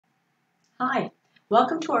Hi,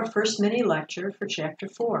 welcome to our first mini lecture for Chapter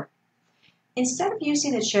 4. Instead of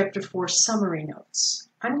using the Chapter 4 summary notes,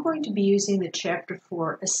 I'm going to be using the Chapter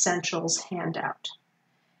 4 Essentials handout.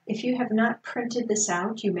 If you have not printed this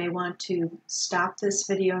out, you may want to stop this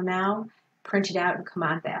video now, print it out, and come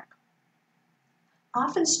on back.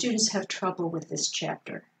 Often students have trouble with this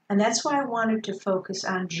chapter, and that's why I wanted to focus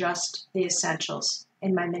on just the essentials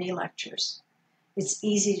in my mini lectures. It's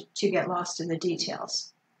easy to get lost in the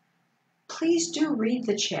details. Please do read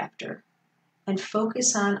the chapter and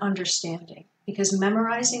focus on understanding, because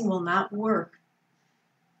memorizing will not work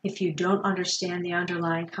if you don't understand the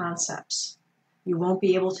underlying concepts. You won't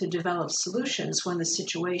be able to develop solutions when the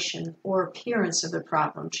situation or appearance of the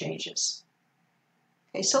problem changes.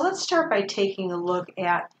 Okay, so let's start by taking a look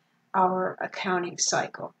at our accounting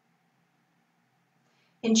cycle.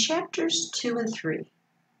 In chapters 2 and 3,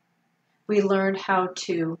 we learned how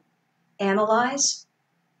to analyze,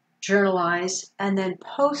 journalize, and then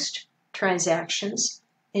post transactions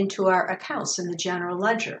into our accounts in the general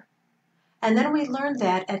ledger. And then we learned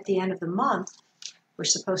that at the end of the month, we're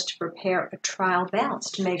supposed to prepare a trial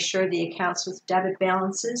balance to make sure the accounts with debit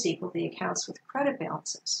balances equal the accounts with credit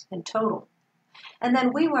balances in total. And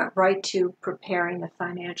then we went right to preparing the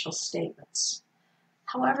financial statements.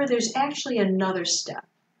 However, there's actually another step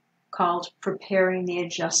called preparing the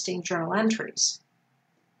adjusting journal entries.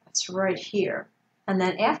 That's right here. And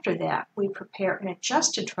then after that, we prepare an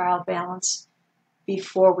adjusted trial balance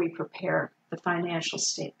before we prepare the financial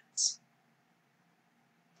statements.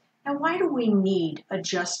 Now, why do we need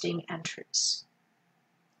adjusting entries?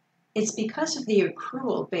 It's because of the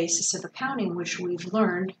accrual basis of accounting, which we've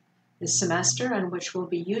learned this semester and which we'll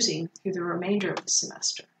be using through the remainder of the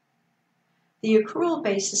semester. The accrual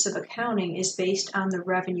basis of accounting is based on the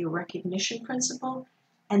revenue recognition principle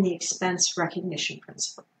and the expense recognition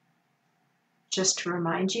principle. Just to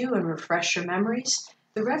remind you and refresh your memories,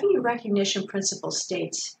 the revenue recognition principle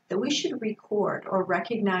states that we should record or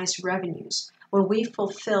recognize revenues when we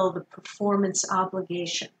fulfill the performance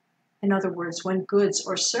obligation. In other words, when goods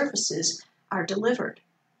or services are delivered.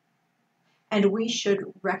 And we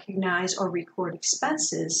should recognize or record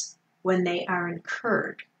expenses when they are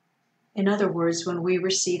incurred. In other words, when we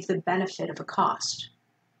receive the benefit of a cost.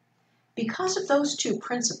 Because of those two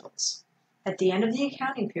principles, at the end of the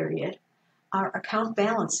accounting period, our account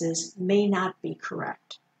balances may not be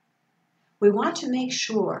correct. We want to make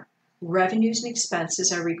sure revenues and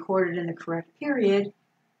expenses are recorded in the correct period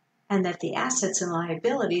and that the assets and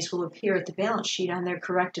liabilities will appear at the balance sheet on their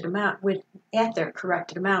corrected amount at their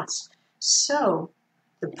corrected amounts. So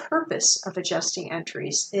the purpose of adjusting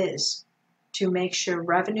entries is to make sure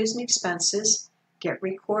revenues and expenses get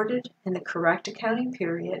recorded in the correct accounting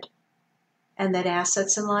period and that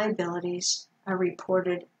assets and liabilities are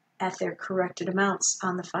reported at their corrected amounts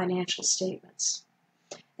on the financial statements.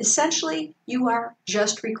 Essentially, you are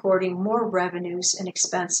just recording more revenues and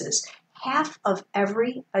expenses. Half of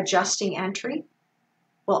every adjusting entry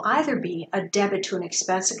will either be a debit to an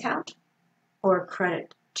expense account or a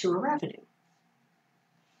credit to a revenue.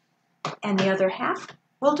 And the other half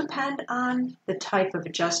will depend on the type of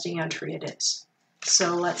adjusting entry it is.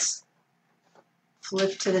 So let's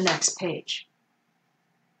flip to the next page.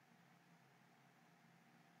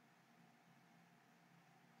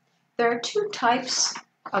 There are two types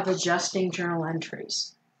of adjusting journal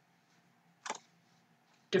entries: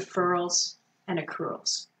 deferrals and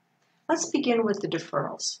accruals. Let's begin with the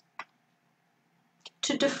deferrals.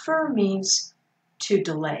 To defer means to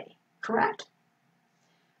delay, correct?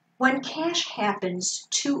 When cash happens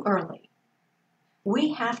too early,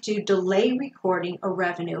 we have to delay recording a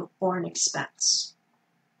revenue or an expense.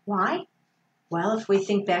 Why? Well, if we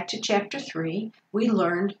think back to Chapter 3, we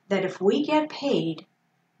learned that if we get paid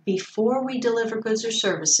before we deliver goods or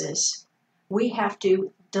services, we have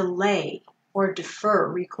to delay or defer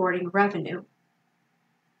recording revenue.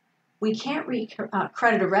 We can't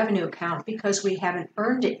credit a revenue account because we haven't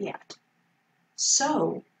earned it yet.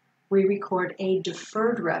 So we record a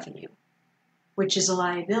deferred revenue, which is a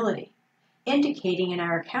liability, indicating in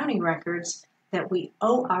our accounting records that we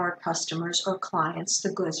owe our customers or clients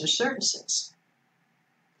the goods or services.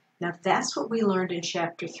 Now that's what we learned in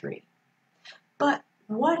Chapter 3. But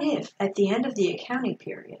what if, at the end of the accounting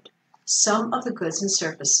period, some of the goods and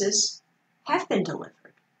services have been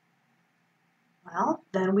delivered? Well,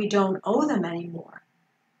 then we don't owe them anymore.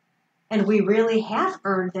 And we really have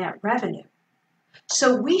earned that revenue.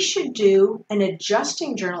 So we should do an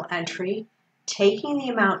adjusting journal entry, taking the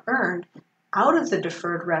amount earned out of the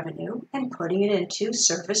deferred revenue and putting it into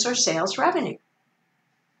service or sales revenue.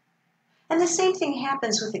 And the same thing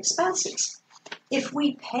happens with expenses. If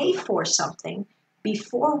we pay for something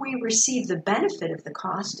before we receive the benefit of the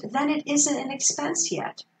cost, then it isn't an expense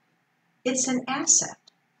yet. It's an asset.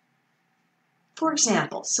 For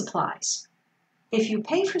example, supplies. If you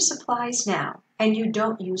pay for supplies now and you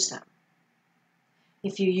don't use them,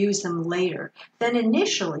 if you use them later, then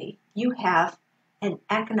initially you have an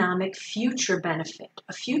economic future benefit.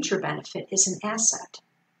 A future benefit is an asset.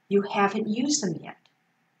 You haven't used them yet.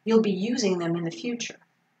 You'll be using them in the future.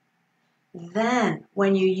 Then,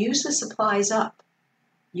 when you use the supplies up,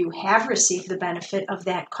 you have received the benefit of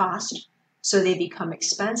that cost, so they become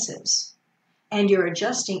expenses. And your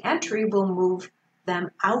adjusting entry will move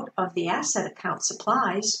them out of the asset account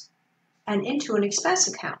supplies and into an expense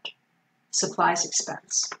account, supplies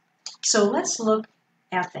expense. So let's look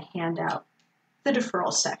at the handout, the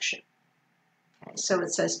deferral section. Okay, so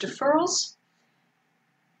it says deferrals.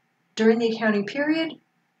 During the accounting period,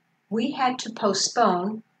 we had to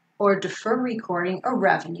postpone or defer recording a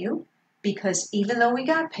revenue because even though we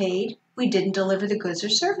got paid, we didn't deliver the goods or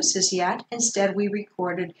services yet. Instead, we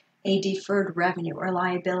recorded a deferred revenue or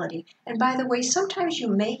liability. And by the way, sometimes you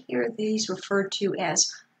may hear these referred to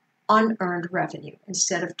as unearned revenue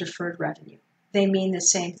instead of deferred revenue. They mean the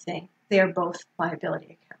same thing. They are both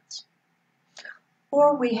liability accounts.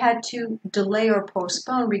 Or we had to delay or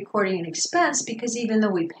postpone recording an expense because even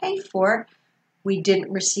though we paid for it, we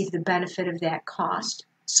didn't receive the benefit of that cost.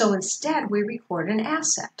 So instead, we record an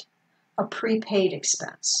asset, a prepaid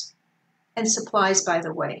expense. And supplies, by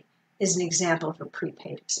the way, is an example of a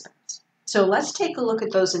prepaid expense. So let's take a look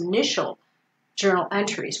at those initial journal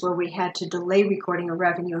entries where we had to delay recording a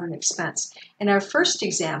revenue or an expense. In our first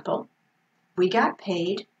example, we got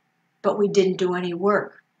paid, but we didn't do any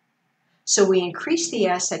work. So we increased the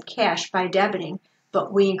asset cash by debiting,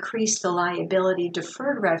 but we increased the liability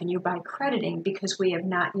deferred revenue by crediting because we have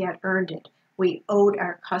not yet earned it. We owed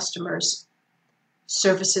our customers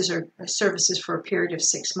services for a period of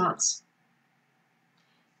 6 months.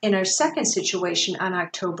 In our second situation on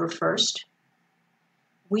October 1st,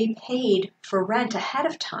 we paid for rent ahead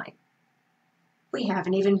of time. We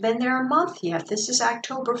haven't even been there a month yet. This is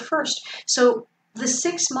October 1st. So the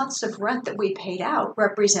 6 months of rent that we paid out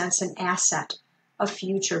represents an asset, a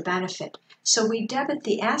future benefit. So we debit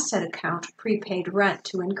the asset account prepaid rent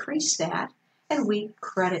to increase that, and we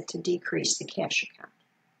credit to decrease the cash account.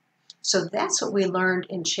 So that's what we learned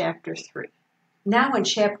in Chapter 3. Now in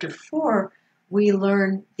Chapter 4, we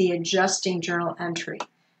learn the adjusting journal entry.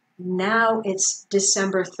 Now it's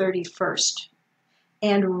December 31st,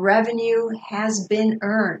 and revenue has been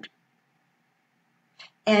earned,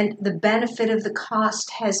 and the benefit of the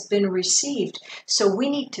cost has been received. So we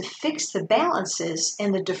need to fix the balances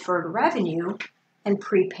in the deferred revenue and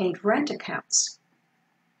prepaid rent accounts.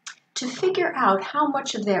 To figure out how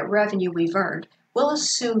much of that revenue we've earned, we'll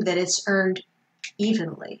assume that it's earned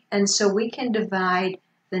evenly. And so we can divide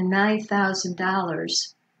the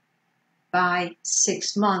 $9,000 by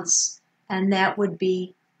 6 months, and that would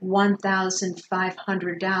be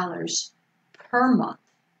 $1,500 per month.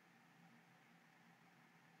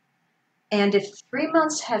 And if 3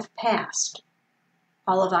 months have passed,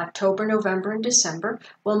 all of October, November, and December,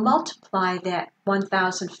 we'll multiply that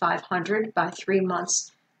 1,500 by 3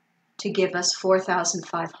 months to give us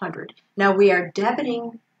 4,500. Now we are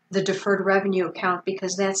debiting the deferred revenue account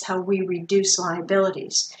because that's how we reduce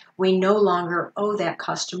liabilities. We no longer owe that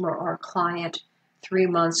customer or client 3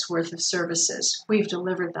 months worth of services. We've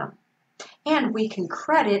delivered them. And we can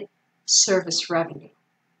credit service revenue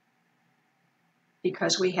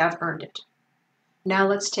because we have earned it. Now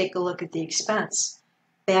let's take a look at the expense.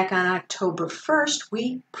 Back on October 1st,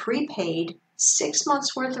 we prepaid 6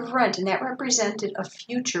 months worth of rent, and that represented a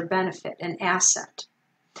future benefit, an asset.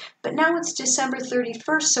 But now it's December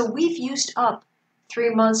 31st, so we've used up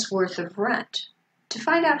 3 months worth of rent. To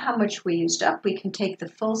find out how much we used up, we can take the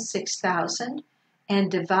full $6,000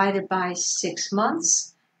 and divide it by 6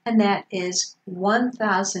 months, and that is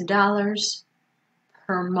 $1,000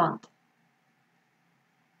 per month.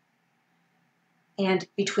 And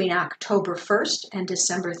between October 1st and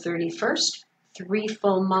December 31st, 3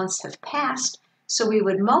 full months have passed, so we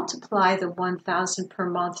would multiply the $1,000 per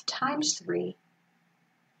month times 3,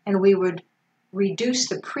 and we would reduce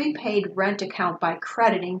the prepaid rent account by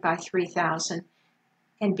crediting by $3,000.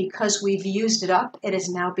 And because we've used it up, it has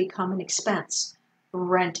now become an expense,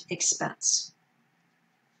 rent expense.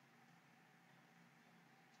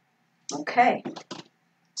 Okay,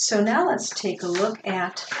 so now let's take a look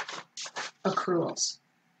at accruals.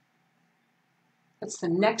 That's the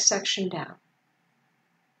next section down.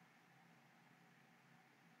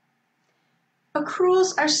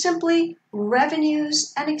 Accruals are simply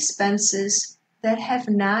revenues and expenses that have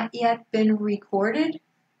not yet been recorded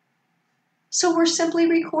So we're simply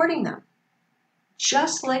recording them,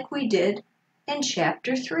 just like we did in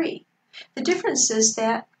Chapter 3. The difference is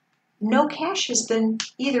that no cash has been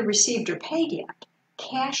either received or paid yet.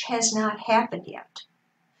 Cash has not happened yet.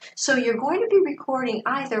 So you're going to be recording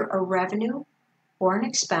either a revenue or an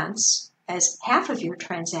expense as half of your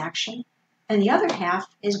transaction, and the other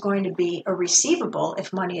half is going to be a receivable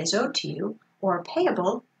if money is owed to you, or a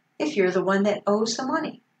payable if you're the one that owes the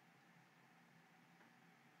money.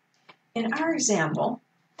 In our example,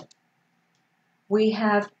 we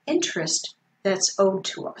have interest that's owed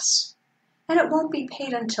to us. And it won't be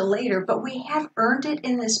paid until later, but we have earned it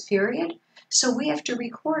in this period, so we have to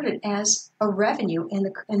record it as a revenue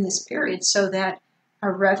in this period so that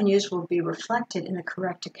our revenues will be reflected in the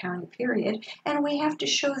correct accounting period, and we have to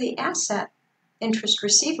show the asset, interest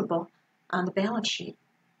receivable, on the balance sheet.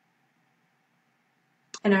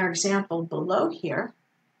 In our example below here,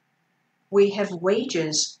 we have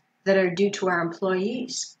wages that are due to our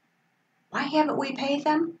employees. Why haven't we paid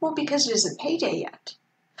them? Well, because it isn't payday yet.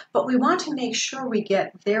 But we want to make sure we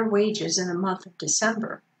get their wages in the month of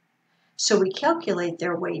December. So we calculate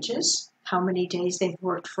their wages, how many days they've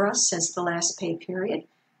worked for us since the last pay period,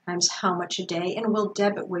 times how much a day, and we'll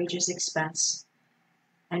debit wages expense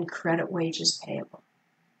and credit wages payable.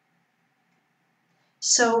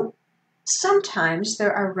 So sometimes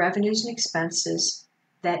there are revenues and expenses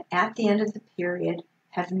that at the end of the period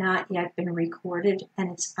have not yet been recorded,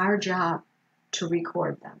 and it's our job to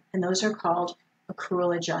record them. And those are called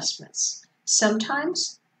accrual adjustments.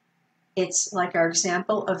 Sometimes it's like our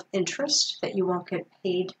example of interest that you won't get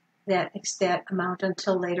paid that amount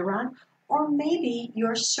until later on, or maybe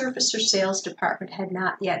your service or sales department had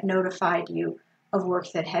not yet notified you of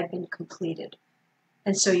work that had been completed.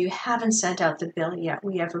 And so you haven't sent out the bill yet.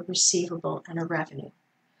 We have a receivable and a revenue.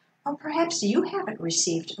 Or perhaps you haven't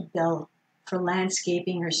received a bill for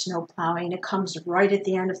landscaping or snow plowing. It comes right at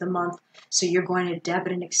the end of the month, so you're going to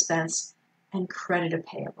debit an expense and credit a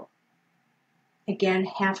payable. Again,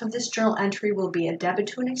 half of this journal entry will be a debit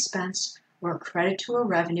to an expense or a credit to a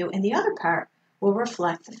revenue, and the other part will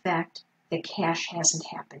reflect the fact that cash hasn't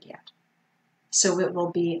happened yet. So it will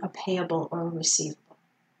be a payable or a receivable.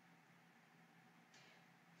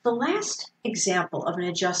 The last example of an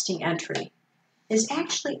adjusting entry is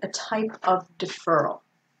actually a type of deferral.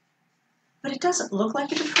 But it doesn't look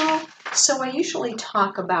like a deferral, so I usually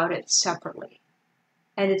talk about it separately.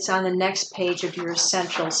 And it's on the next page of your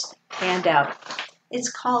Essentials handout.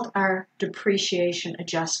 It's called our depreciation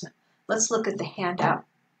adjustment. Let's look at the handout.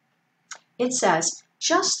 It says,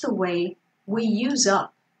 just the way we use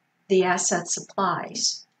up the asset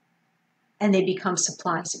supplies, and they become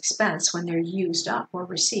supplies expense when they're used up or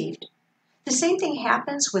received, the same thing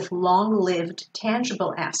happens with long-lived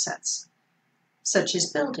tangible assets, such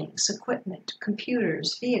as buildings, equipment,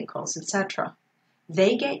 computers, vehicles, etc.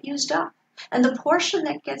 They get used up, and the portion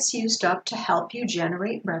that gets used up to help you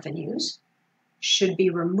generate revenues should be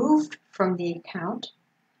removed from the account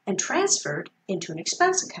and transferred into an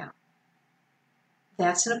expense account.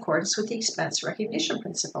 That's in accordance with the expense recognition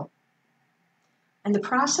principle. And the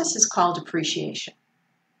process is called depreciation.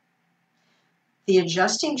 The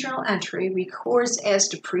adjusting journal entry records as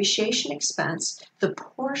depreciation expense the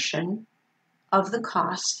portion of the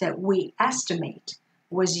cost that we estimate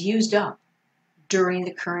was used up during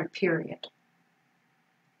the current period.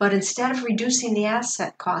 But instead of reducing the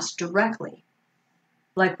asset cost directly,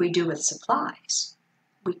 like we do with supplies,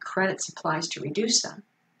 we credit supplies to reduce them,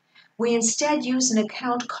 we instead use an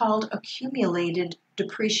account called accumulated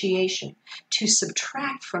depreciation to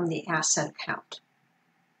subtract from the asset account.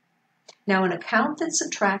 Now, an account that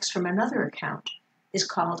subtracts from another account is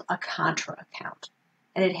called a contra account,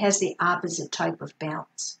 and it has the opposite type of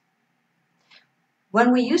balance.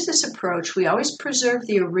 When we use this approach, we always preserve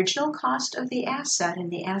the original cost of the asset in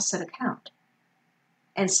the asset account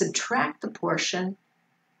and subtract the portion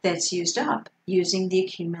that's used up using the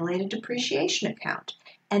accumulated depreciation account.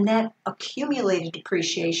 And that accumulated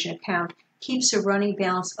depreciation account keeps a running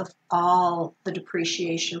balance of all the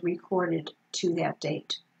depreciation recorded to that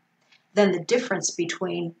date. Then the difference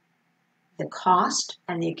between the cost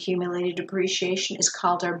and the accumulated depreciation is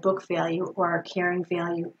called our book value or our carrying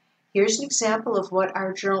value. Here's an example of what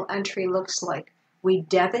our journal entry looks like. We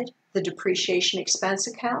debit the depreciation expense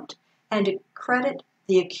account and credit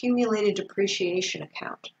the accumulated depreciation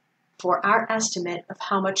account for our estimate of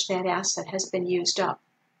how much that asset has been used up.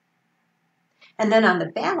 And then on the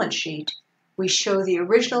balance sheet, we show the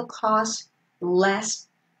original cost less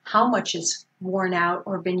how much is worn out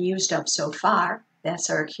or been used up so far. That's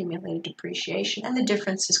our accumulated depreciation. And the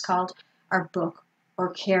difference is called our book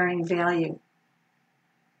or carrying value.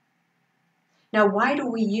 Now, why do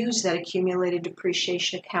we use that accumulated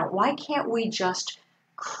depreciation account? Why can't we just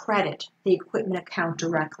credit the equipment account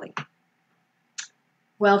directly?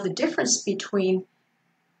 Well, the difference between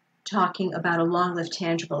talking about a long-lived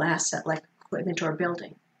tangible asset like equipment or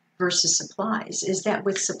building versus supplies is that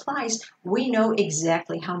with supplies, we know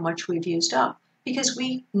exactly how much we've used up because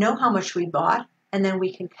we know how much we bought, and then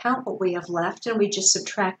we can count what we have left and we just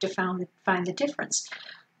subtract to find the difference.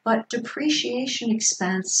 But depreciation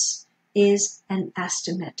expense is an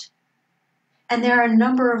estimate. And there are a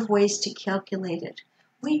number of ways to calculate it.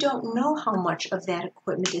 We don't know how much of that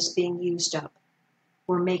equipment is being used up.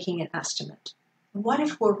 We're making an estimate. What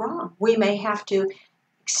if we're wrong? We may have to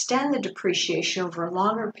extend the depreciation over a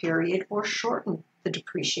longer period or shorten the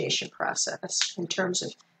depreciation process in terms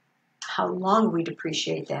of how long we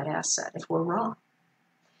depreciate that asset if we're wrong.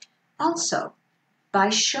 Also, by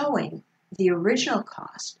showing the original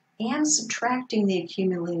cost and subtracting the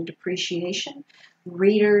accumulated depreciation,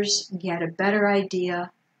 readers get a better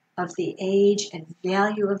idea of the age and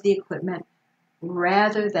value of the equipment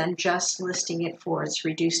rather than just listing it for its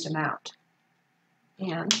reduced amount.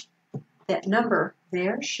 And that number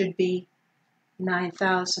there should be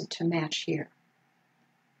 9,000 to match here.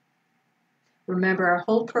 Remember, our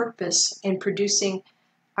whole purpose in producing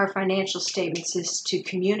our financial statements is to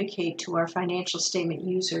communicate to our financial statement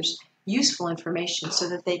users useful information so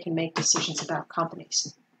that they can make decisions about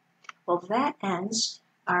companies. Well, that ends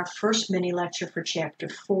our first mini lecture for Chapter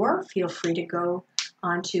 4. Feel free to go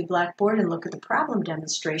onto Blackboard and look at the problem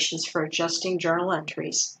demonstrations for adjusting journal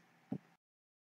entries.